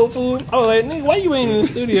so cold, fool? I was like, nigga, why you ain't in the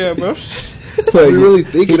studio, bro? But We really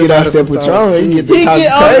thinking he get about out it that sometimes. Patron, he get the He talk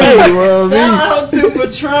get crazy. You know what I Shout out to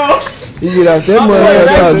Patron. mean? He get out that My boy motherfucker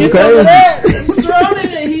Rex talking gets over crazy. that. Patron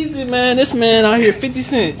in it. He's the man. This man out here 50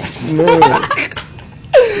 cents. Man,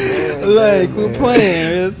 Like, we're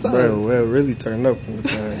playing. Real talk. Bro, well, really turned up in the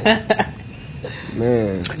thing.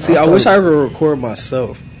 man. See, I wish I could record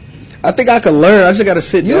myself. I think I could learn. I just got to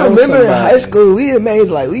sit You down with remember in somebody. high school we had made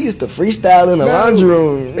we used to freestyle in the laundry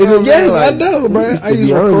room. You know what I'm Yes, saying? I Like, know, we bro. used I to used be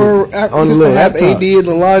to record. I on the used little to have laptop. AD in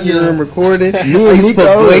the laundry room recording. I Me and used to put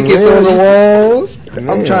Nico, blankets man. on the walls. Man.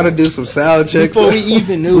 I'm trying to do some sound checks. Before we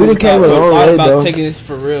even knew We done came a long way, about though. taking this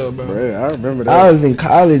for real, bro. Bro, I remember that. I was in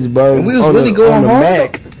college, bro. And we was on really the, going on the hard.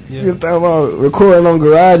 Mac. Yeah. You talking about recording on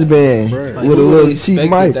GarageBand Bruh. Like, with a who little would've cheap expected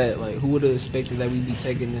mic. that? Like, who would have expected that we'd be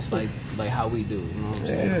taking this like how we do? You know what I'm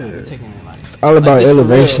saying? Yeah. Like, we're taking it like All about this for real.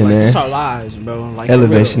 elevation, Like, man. This is our lives, bro. Like, for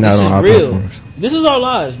Elevation real. out This on is our real. platforms. This is our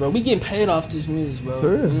lives, bro. We getting paid off this music, bro. For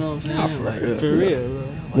real. You know what I'm saying? for Like, real. for real, bro.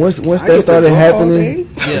 Once that started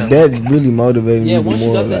happening, that really motivated me once more.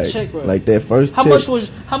 You got that check, bro. Like that first how check.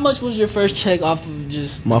 How much was your first check off of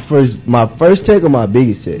just my first check or my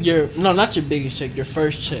biggest check? Not your biggest check. Your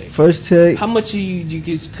first check. First check. How much you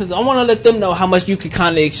get? Because I want to let them know how much you could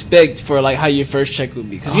kind of expect for like how your first check would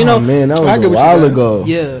be. Because you know, man, that was a while ago.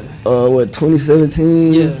 Yeah.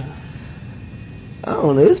 2017. Yeah. I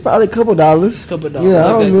don't know. It's probably a couple dollars. Yeah, okay. I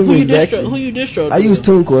don't remember exactly. Who you distro? I use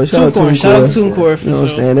TuneCore. Shout out TuneCore. For you know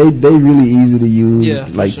what sure. I'm saying? They really easy to use. Yeah,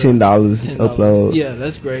 like $10 upload. Yeah,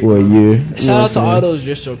 that's great. For a year. Shout out to all those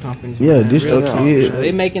distro companies. Yeah, man. distro.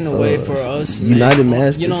 They making the way for us. United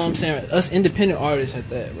Masters. You know what I'm saying? Us independent artists at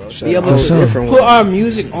that, bro. Be able to put our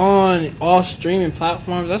music on all streaming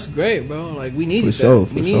platforms. That's great, bro. Like we need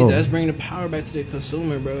that. We need that. Let's bring the power back to the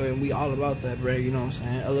consumer, bro. And we all about that, bro. You know what I'm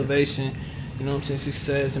saying? Elevation. You know what I'm saying?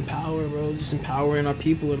 Success and power, bro. Just empowering our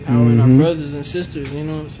people, empowering our brothers and sisters. You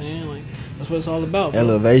know what I'm saying? Like that's what it's all about. Bro.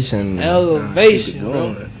 Elevation,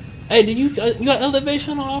 bro. Hey, did you got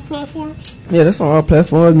Elevation on all platforms? Yeah, that's on all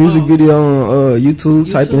platforms. Music video on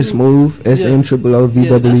YouTube. Type in Smooth SMOOVE.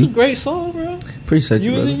 Yeah, that's a great song, bro. Appreciate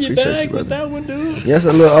you, was brother. in your bag with that one, dude. Yes,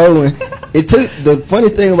 a little old one. It took the funny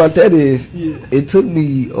thing about that is it took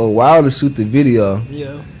me a while to shoot the video.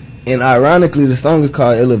 Yeah. And ironically, the song is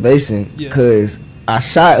called Elevation because I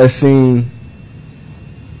shot a scene,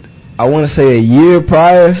 I want to say a year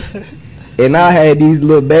prior, and I had these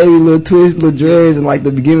little twists, little dreads in like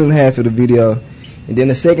the beginning half of the video. And then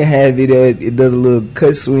the second half video, it does a little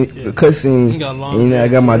cut scene, and I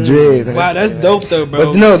got my dreads. Wow, that's dope though, bro.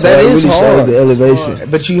 But no, that is really hard. Shows the elevation.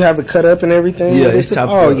 But you have it cut up and everything. Yeah, it's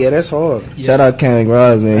chopped up. Oh yeah, that's hard. Shout out Kane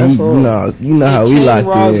Ross, man. You know how we locked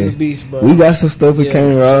Ross in. Is a beast, bro. We got some stuff with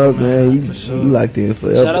Kane Ross, man. You locked in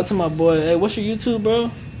forever. Shout out to my boy. Hey, what's your YouTube, bro?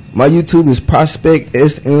 My YouTube is Prospect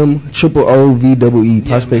SMOOVE.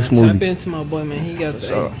 Prospect Smoothie. Tap into my boy, man. He got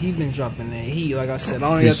he been dropping that heat. Like I said, I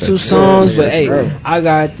only got 2 songs, but hey, I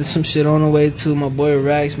got some shit on the way too. My boy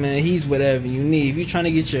Rax, man, he's whatever you need. If you trying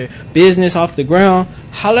to get your business off the ground,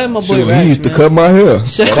 holla at my boy Rax. He used to cut my hair.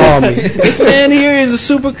 Call me. This man here is a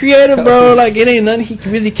super creative, bro. Like it ain't nothing he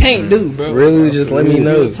really can't do, bro. Really, just let me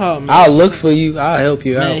know. I'll look for you. I'll help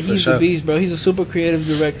you out. Man, he's a beast, bro. He's a super creative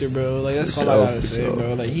director, bro. Like that's all I gotta say,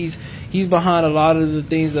 bro. Like he's behind a lot of the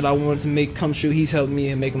things that I wanted to make come true. He's helped me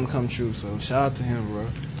and make them come true. So shout out to him, bro.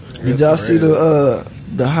 Did y'all see the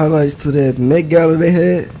highlights to that Met Gala they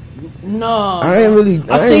had? No, I did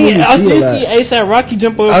see ASAP Rocky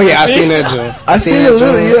jump over. Oh yeah, I seen that joke. I seen it a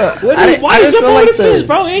little. Yeah. Why did jump over the fence,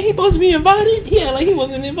 bro? Ain't he supposed to be invited? Yeah, like he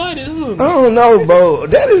wasn't invited. I don't know, bro.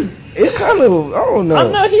 It's kind of, I don't know.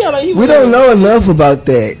 I know we don't know enough about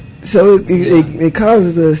that. So it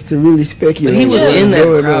causes us to really speculate. But he was in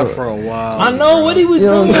that crowd for a while. I know what he was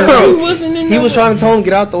doing. He wasn't in. He was trying to tell him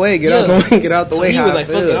get out the way, get out the way. He was like,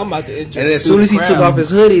 "Fuck it, I'm about to enter." And as soon as he took off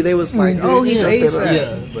his hoodie, they was like, "Oh, he's ASAP."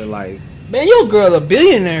 Yeah. But like, man, your girl a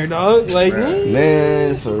billionaire, dog. Like,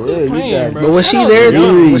 man, for real. But was she there?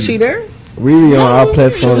 Was she there? Riri on all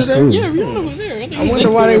platforms too. Yeah, Rihanna was there. I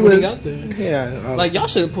wonder why they was. Yeah, like y'all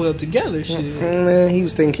should have pulled up together. Shit, man, he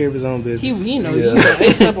was taking care of his own business.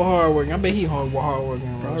 ASAP was hard working. I bet he hard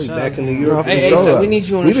working. Probably back in New York. Hey, ASAP, we need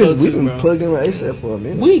you on the show too, bro. We've been plugged in with ASAP for a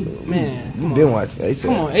minute. We've been watching ASAP.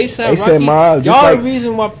 Come on, ASAP Mob. Y'all the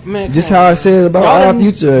reason why, man. Just how I said about our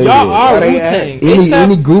future. Y'all are Wu-Tang.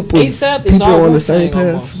 Any group of ASAP people on the same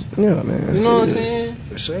path. Yeah, man. You know what I'm saying?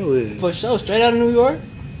 For sure. For sure. Straight out of New York.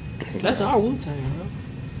 That's our Wu-Tang, bro.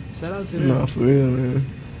 Shout out to them. No, for real, man.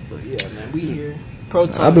 But yeah, man, we here.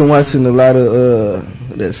 I've been watching a lot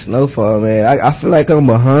of that Snowfall, man. I feel like I'm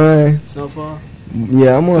behind. Snowfall?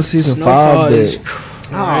 Yeah, I'm on season 5,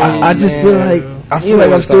 but I just feel like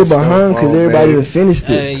I'm still behind because everybody done finished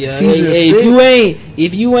it. Season 6.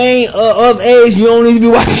 If you ain't of age, you don't need to be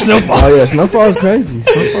watching Snowfall. Oh yeah, Snowfall's crazy.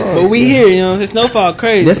 But we here, you know what I'm saying? Snowfall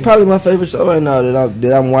crazy. That's probably my favorite show right now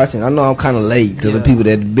that I'm watching. I know I'm kind of late to the people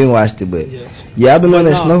that been watched it, but I've been on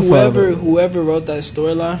that Snowfall. Whoever wrote that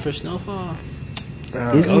storyline for Snowfall.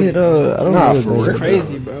 Isn't it? I don't know. It's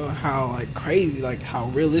crazy, bro. How crazy, how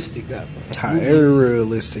realistic that. How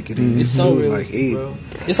realistic it is. It's so realistic, bro.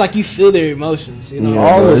 It's like you feel their emotions. You know,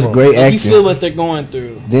 all of it's great acting. You feel what they're going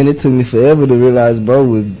through. Then it took me forever to realize bro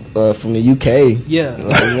was from the UK. Yeah,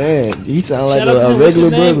 like man, he sound like a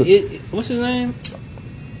regular brother. What's his name?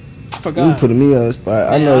 I forgot. You putting me on the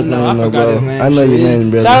spot. I know his name, I forgot his name. I know your name,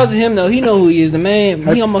 brother. Shout out to him though. He know who he is. The man.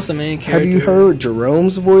 He almost the main character. Have you heard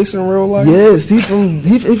Jerome's voice in real life? Yes, he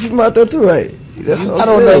from out there too, right? That's I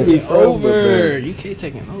don't know if he's over. UK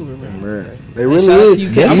taking over, bro. They really is. You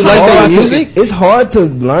like that music? It's hard to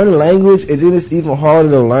learn language, and then it's even harder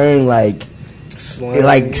to learn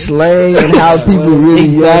slang and how people really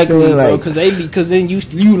exactly, bro. Like, because then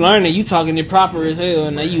you learn it, you talking it proper as hell,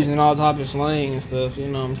 and they using all type of slang and stuff. You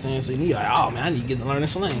know what I'm saying? So you like, oh man, I need to get to learn the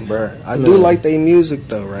slang, bro. I do like their music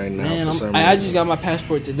though right now. Man, I just got my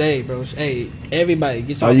passport today, bro. Hey, everybody,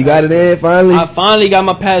 get your. Oh, you got it in finally? I finally got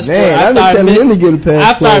my passport. Man, I've been telling him to get a passport.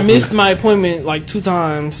 After I missed my appointment like 2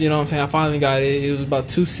 times, you know what I'm saying? I finally got it. It was about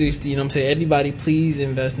 $260. You know what I'm saying? Everybody, please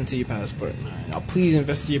invest into your passport. Please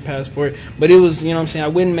invest in your passport. But it was, you know what I'm saying, I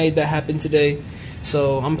went and made that happen today.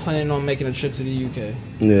 So I'm planning on making a trip to the UK.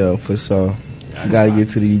 Yeah, for sure. You gotta get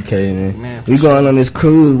to the UK, man. We going on this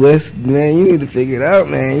cruise, West, man. You need to figure it out,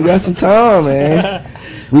 man. You got some time, man.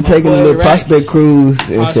 We taking a little Prospect cruise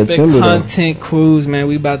in September. Content cruise, man.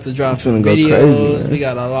 We about to drop some videos. Crazy, we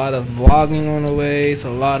got a lot of vlogging on the way. So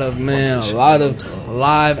a lot of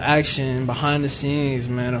live action behind the scenes,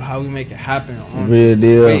 man, of how we make it happen. Real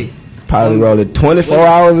deal. Probably rolling 24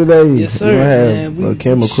 hours a day. Yes, sir. Man. We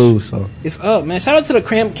camera crew, so it's up, man. Shout out to the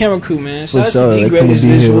camera crew, man. Shout out to D Greatest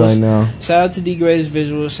Visuals. Right now. Shout out to D Greatest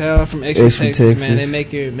Visuals. Shout out from Extra Texas, man. They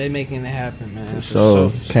making it happen, man. For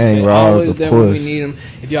sure. Kang Ross, of there course. When we need them.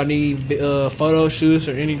 If y'all need photo shoots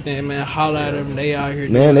or anything, man, holla at them. They out here.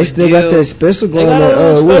 Man, they still got that special going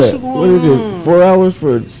on. What is it? 4 hours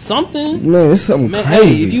for something? Man, it's something crazy.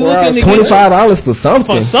 Hey, if you looking to $25 for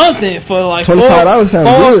something. For like $25 sounds good.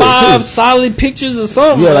 4 or 5 solid pictures or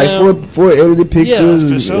something. Yeah, like four edited pictures.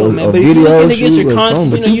 Yeah, for sure, man. But if you're looking to get your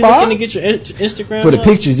content, you looking to get your Instagram for the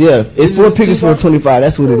pictures. Yeah, it's 4 pictures for $25.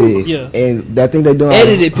 That's what it is. Yeah, and I think they're doing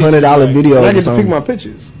edited $100 video. I get to pick my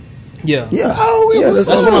pictures. Yeah. Oh, yeah. That's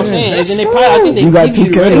what I'm saying. And then they probably, I think they you got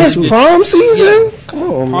 2 cameras. It's prom season. Come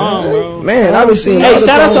on, prom, bro. Man, I've been seeing. Hey,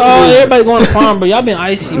 shout out to all everybody going to prom, bro. Y'all been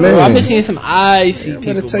icy, bro. I've been seeing some icy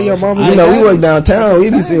people. Better tell your mama. You know, we work downtown. We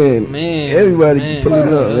be seeing everybody man,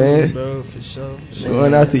 pulling up, man. Bro, for sure.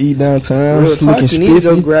 Going out to eat downtown. Real talk, you need to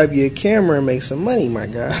go grab your camera and make some money, my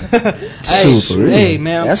guy. Hey,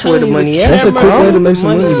 man, that's where the money is. That's a quick way to make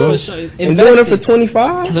some money, bro. And doing it for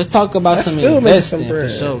 $25. Let's talk about some investing for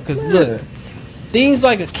sure. Because look, things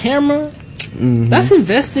like a camera, that's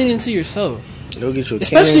investing into yourself. Go get your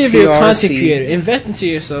especially if you're a content creator. Invest into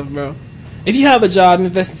yourself, bro. If you have a job,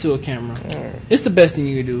 invest into a camera. It's the best thing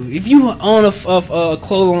you can do. If you own a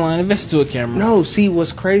clothing line, invest into a camera. No, see,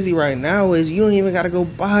 what's crazy right now is you don't even got to go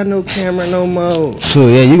buy no camera no more. So,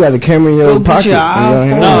 yeah, you got the camera in your pocket. Your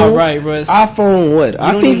iPhone. No, right, bro. iPhone what?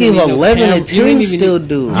 I think even 11 and 10 still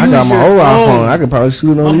do. I got my old iPhone. I could probably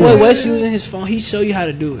shoot on it. My boy Wes using his phone. He show you how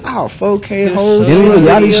to do it. Oh, 4K whole video.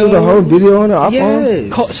 Y'all need to shoot a whole video on the iPhone?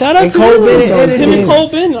 Yes. Shout out to Cole Bennett. Him and Cole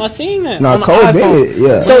Bennett. I seen that. No, Cole Bennett,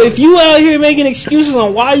 yeah. So if you out here making excuses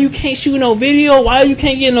on why you can't shoot no video, why you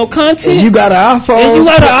can't get no content, and you got an iPhone, and you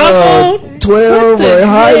got an iPhone 12 or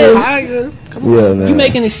higher. Come on. Yeah, man. You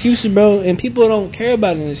making excuses, bro, and people don't care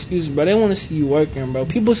about an excuses, bro. They want to see you working, bro.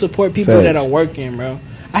 People support people that are working, bro.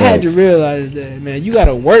 I had to realize that, man. You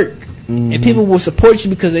gotta work, and people will support you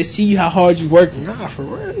because they see how hard you working. Nah, for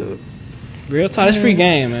real. Real talk, it's free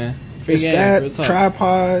game, man. Free it's game. That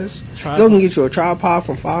tripods. Go and get you a tripod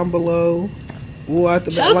from Five Below. Shout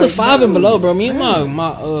out to Five and Below, bro. Me and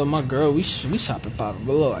my girl, we shop at Five and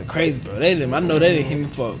Below like crazy, bro. I know they didn't hit me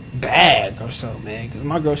for a bag or something, man. Because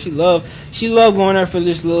my girl, she love going there for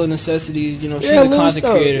just little necessities. You know, she's a content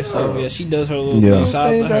creator, so yeah, she does her little thing. Shout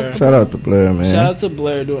out to her. Shout out to Blair, man. Shout out to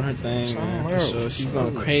Blair doing her thing, man. For sure, she's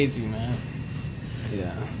going crazy, man.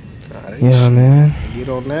 Yeah, man. Get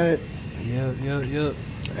on that. Yep.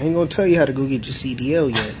 I ain't gonna tell you how to go get your CDL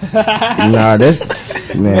yet. Nah, that's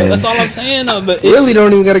man. That's all I'm saying though. But really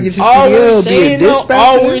don't even gotta get your CDL. Be a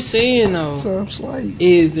dispatcher. All we're saying though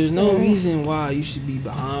is there's no reason why you should be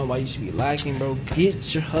behind, why you should be lacking, bro.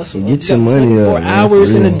 Get your hustle. Get your money 24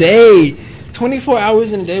 hours in a day. 24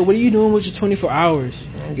 hours in a day. What are you doing with your 24 hours?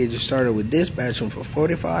 I'll get you started with dispatching for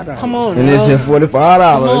 $45. Come on, and now. it's $45.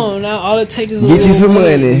 Come on now. All it takes is get you some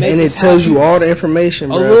money, and it tells you all the information.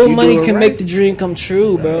 Bro. A little money can make the dream come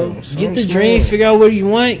true, bro. Get the dream, figure out what you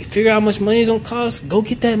want, figure out how much money it's gonna cost. Go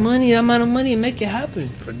get that money, that amount of money, and make it happen.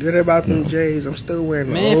 Forget about them J's. I'm still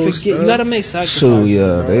wearing the old stuff. You gotta make sacrifices. So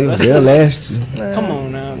yeah, they'll last you. Come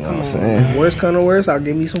on now, come on. Saying. Worst kind of worst, I'll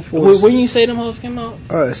give me some force. When you say them hoes came out?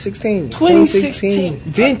 2016.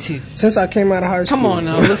 Vintage. Since I came out of high school. Come on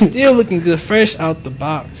now, we're still looking good, fresh out the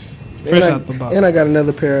box. And I got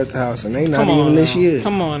another pair at the house, and they not even this year.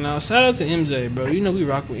 Come on now, shout out to MJ, bro. You know we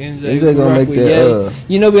rock with MJ. MJ gonna make that.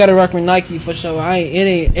 You know we gotta rock with Nike for sure.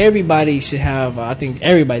 Everybody should have. I think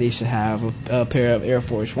everybody should have a pair of Air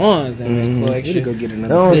Force Ones in their collection. Go get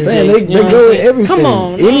another. No, I'm saying they go with everything. Come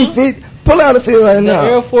on, any fit. Pull out a fit right now.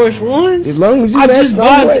 Air Force Ones. As long as you I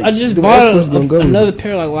just bought another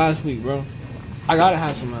pair like last week, bro. I gotta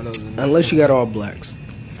have some of those. Unless you got all blacks.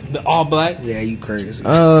 The all black? Yeah, you crazy.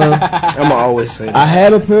 I'ma always say that. I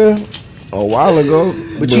had a pair a while ago,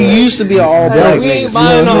 but you used to be an all black. We ain't nigga.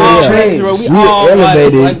 buying no all blacks, bro. We all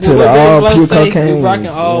elevated white. to the all pure We cocaine. rocking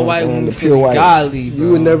all white when we pure white. godly, bro.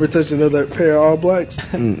 You would never touch another pair of all blacks.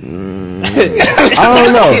 I don't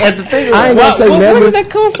know. I ain't gonna say Where never. did that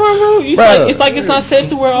come from, bro? It's like it's not safe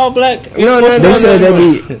to wear all black. No, they said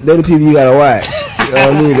they the people you gotta watch. You know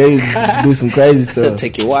what I mean? They do some crazy stuff.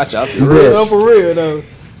 Take your watch off. Yes. For real though.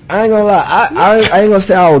 I ain't gonna lie. I ain't gonna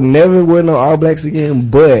say I would never wear no all blacks again,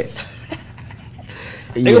 but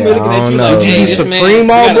They gonna be looking at you like, You hey, this Supreme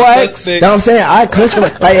man, all you got a blacks? suspect. know what I'm saying? I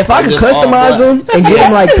customize. Like if I could customize them and get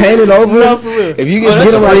them like painted over, If you get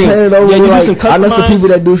get them like painted over, Yeah, you do like some I know some customized- people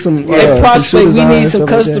that do some. Hey, some Prospect, shoe we design need and some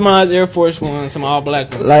stuff like that. customized Air Force Ones, some all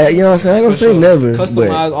black ones. Like you know what I'm saying? I ain't gonna For say sure. never, Customized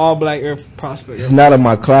but all black Air Prospect. it's not in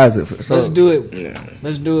my closet for sure. Let's do it.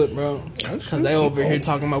 Let's do it, bro. Because they over here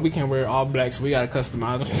talking about we can't wear all black, so we gotta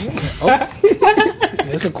customize them.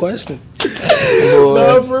 That's a question.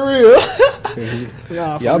 No, for real.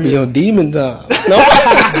 Y'all be on demon time.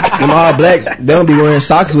 Them all blacks, they don't be wearing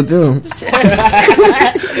socks with them.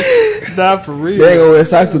 Not for real. They ain't gonna wear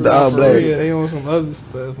socks with the all For black. real. They on some other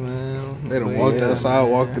stuff, man. They done walked outside,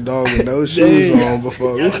 walked the dog with no shoes on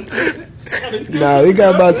before. Nah, we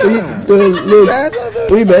got about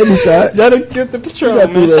three baby shots. Gotta get the Patron, We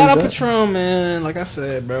got man. through Shout out that, bro. Patron, man. Like I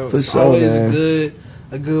said, bro. For it's sure, always man.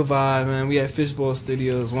 a good vibe, man. We at Fishbowl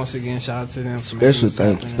Studios. Once again, shout out to them. For Special making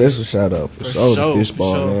thank, this special shout out for sure to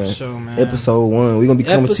Fishball, man. For sure, man. Episode 1. We're gonna be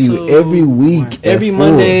coming to you Episode every week, 1. at every 4.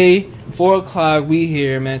 Monday, 4:00. We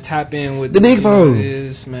here, man. Tap in with The big phone.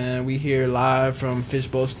 Is, man. We here live from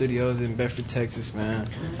Fishbowl Studios in Bedford, Texas, man.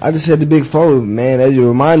 I just had the big 4, man. As you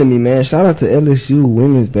reminded me, man. Shout out to LSU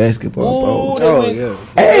women's basketball, bro. Oh, yeah.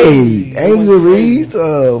 Hey, Angel Reese,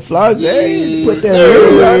 Flaw J, put that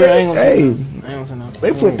ring on it. Hey, I ain't gonna say no.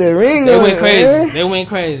 they put that ring They on went it, crazy. man. They went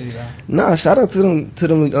crazy, bro. Nah, shout out to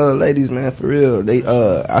them ladies, man, for real. They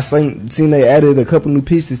I seen they added a couple new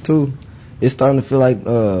pieces too. It's starting to feel like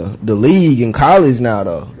the league in college now,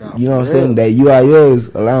 though. You know what I'm saying? That UIL is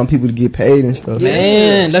allowing people to get paid and stuff.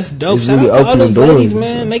 Man, that's dope. It's Shout really out to all opening those doors ladies, and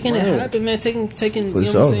man, stuff. making it happen, man. Taking For you know what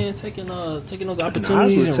sure. I'm saying? Taking those Nas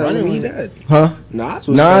opportunities was and telling running me with it. that. Huh? Nas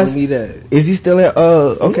was Nas? telling me that. Is he still at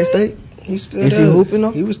OK State? He still Is he does. hooping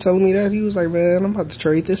though? He was telling me that. He was like, man, I'm about to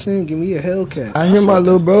trade this in. Give me a Hellcat. I hear my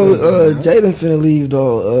little bro Jaden finna leave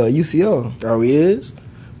though UCO. Oh, he is?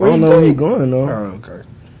 I don't know where he going though. Oh, okay.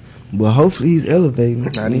 But hopefully he's elevating.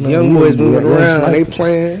 Now these You know, young he boys be moving young around. They snipers.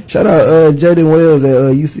 playing. Shout out Jaden Wells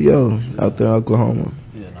at UCO out there in Oklahoma.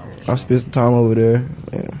 I spent some time over there.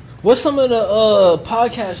 Yeah. What's some of the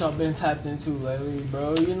podcasts y'all been tapped into lately,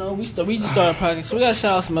 bro? You know, we just started a podcast, so we gotta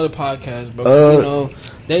shout out some other podcasts, bro. You know,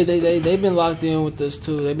 they've been locked in with us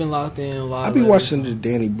too. They've been locked in a lot. I be watching the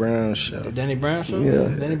Danny Brown show. The Danny Brown show.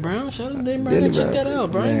 Yeah. Danny Brown show. Danny Brown. Danny Check Brown. that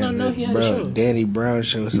out, bro. I did not know he had a show. Danny Brown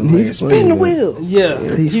show is He's hilarious. funny, Spin the man. wheel.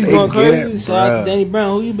 Yeah, he's he's fake. going crazy. Get it, Shout out bruh. to Danny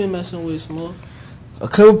Brown. Who you been messing with, Small? A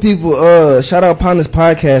couple people, shout out Partners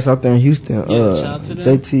Podcast out there in Houston. Yeah, shout out to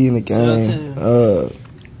them. JT in the Shout out to game.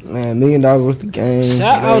 Man, $1 million worth of game.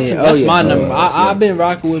 Shout out to Man, that's oh, yeah. my number. Yeah. I've been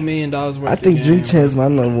rocking with $1 million worth. I think of Drink game. Champs my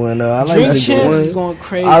number one. I like Drink Drink Champs is Champs. going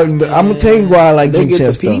crazy. I'm gonna tell you why I like They Drink get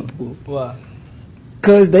Champs the though. people. Why?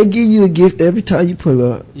 Cause they give you a gift every time you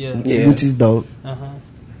pull up, Yeah. Yeah. which is dope. Uh-huh.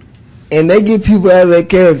 And they get people out of their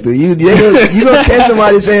character. You gonna catch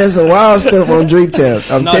somebody saying some wild stuff on Drink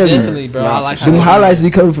Champs. I'm No, telling definitely, you. bro. I like Them how highlights be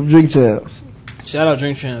coming from Drink Champs. Shout out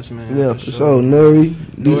Drink Champs, man. Yeah, for sure. Nuri,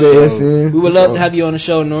 DJ FN. We would love to have you on the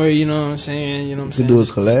show, Nori. You know what I'm saying? You know what I'm to saying? do a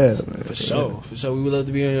Just- collab. Man. For sure, for sure. We would love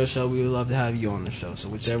to be on your show. We would love to have you on the show. So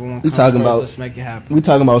whichever one We comes talking first, about- let's make it happen. We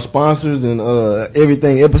talking about sponsors and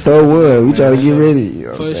everything. Episode 1. We trying to get ready. You know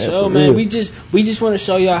what I'm For saying? sure, For man. real. We just want to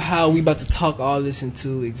show y'all how we about to talk all this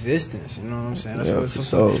into existence. You know what I'm saying? That's Yeah, what for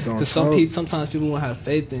sometimes, sure. because sometimes people won't have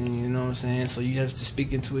faith in you. You know what I'm saying? So you have to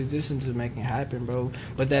speak into existence to make it happen, bro.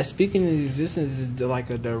 But that speaking into existence is like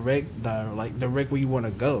a direct where you want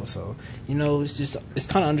to go. So you know, it's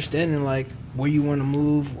kind of understanding like where you want to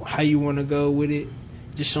move, how you want to go with it.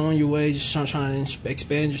 Just showing your way, just trying to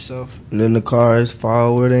expand yourself. And then the cars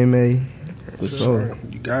fall where they may. For sure.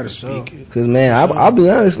 You gotta speak it. Cause man, I'll be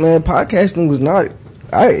honest, man. Podcasting was not.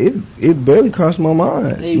 It barely crossed my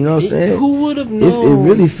mind. You know what I'm saying? Who would have known? It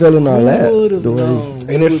really fell in our Who lap. would've the way- known?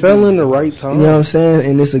 And it fell in the right time. You know what I'm saying?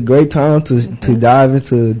 And it's a great time to dive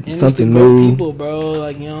into And something it's the new. people, bro.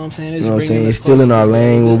 Like, you know what I'm saying? It's You know what I'm bringing saying? us It's still in closer. our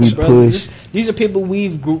lane where It's we the brothers. push. these are people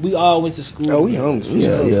we all went to school. Oh, we homies.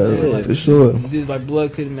 Yeah, for sure. This like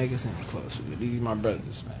blood couldn't make us any closer. These are my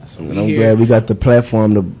brothers, man. So I'm glad we got the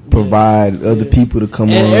platform to provide other people to come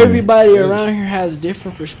on. And everybody around here has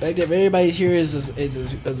different perspective. Everybody here is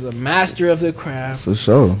a master of the craft. For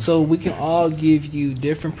sure. So we can all give you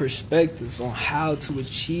different perspectives on how to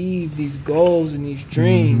achieve these goals and these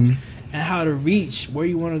dreams and how to reach where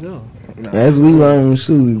you want to go. As we learn,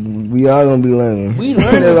 we all gonna be learning. We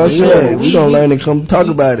learn. That's what I'm saying. We gonna learn and come talk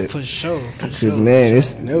about it. For sure. Because man,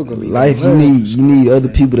 it's life. You need other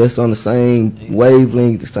people that's on the same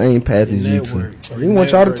wavelength, the same path as you too. We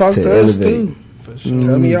want y'all to talk to us too. For sure.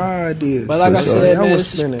 Tell me your ideas. But like I said, man,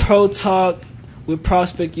 this is Pro Talk with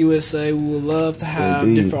Prospect USA. We would love to have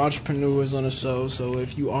different entrepreneurs on the show. So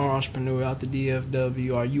if you are an entrepreneur out the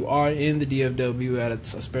DFW or you are in the DFW at a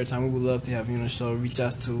spare time, we would love to have you on the show. Reach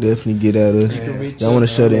out to us. Definitely get at us. Y'all want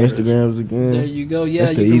to share the Instagrams again? There you go. Yeah,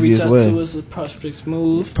 that's the you can reach easiest out way. to us at Prospect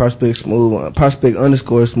Smooth. Prospect Smooth. Prospect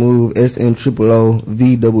 _ Smooth.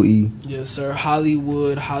 SMOOVEE. Yes, sir.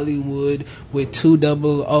 Hollywood with 2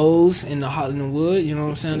 double O's in the Hollywood. You know what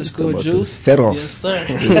I'm saying? The school juice. Setos. Yes,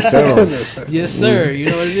 sir. Yes, sir. You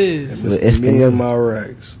know what it is. Me and my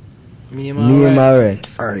Rex. Me and my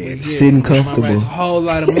Rex. Sitting comfortable. A whole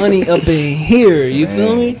lot of money up in here. You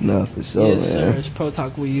feel me? No, for sure, yes, man. sir. It's Pro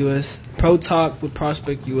Talk with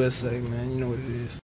Prospect USA, man. You know what it is.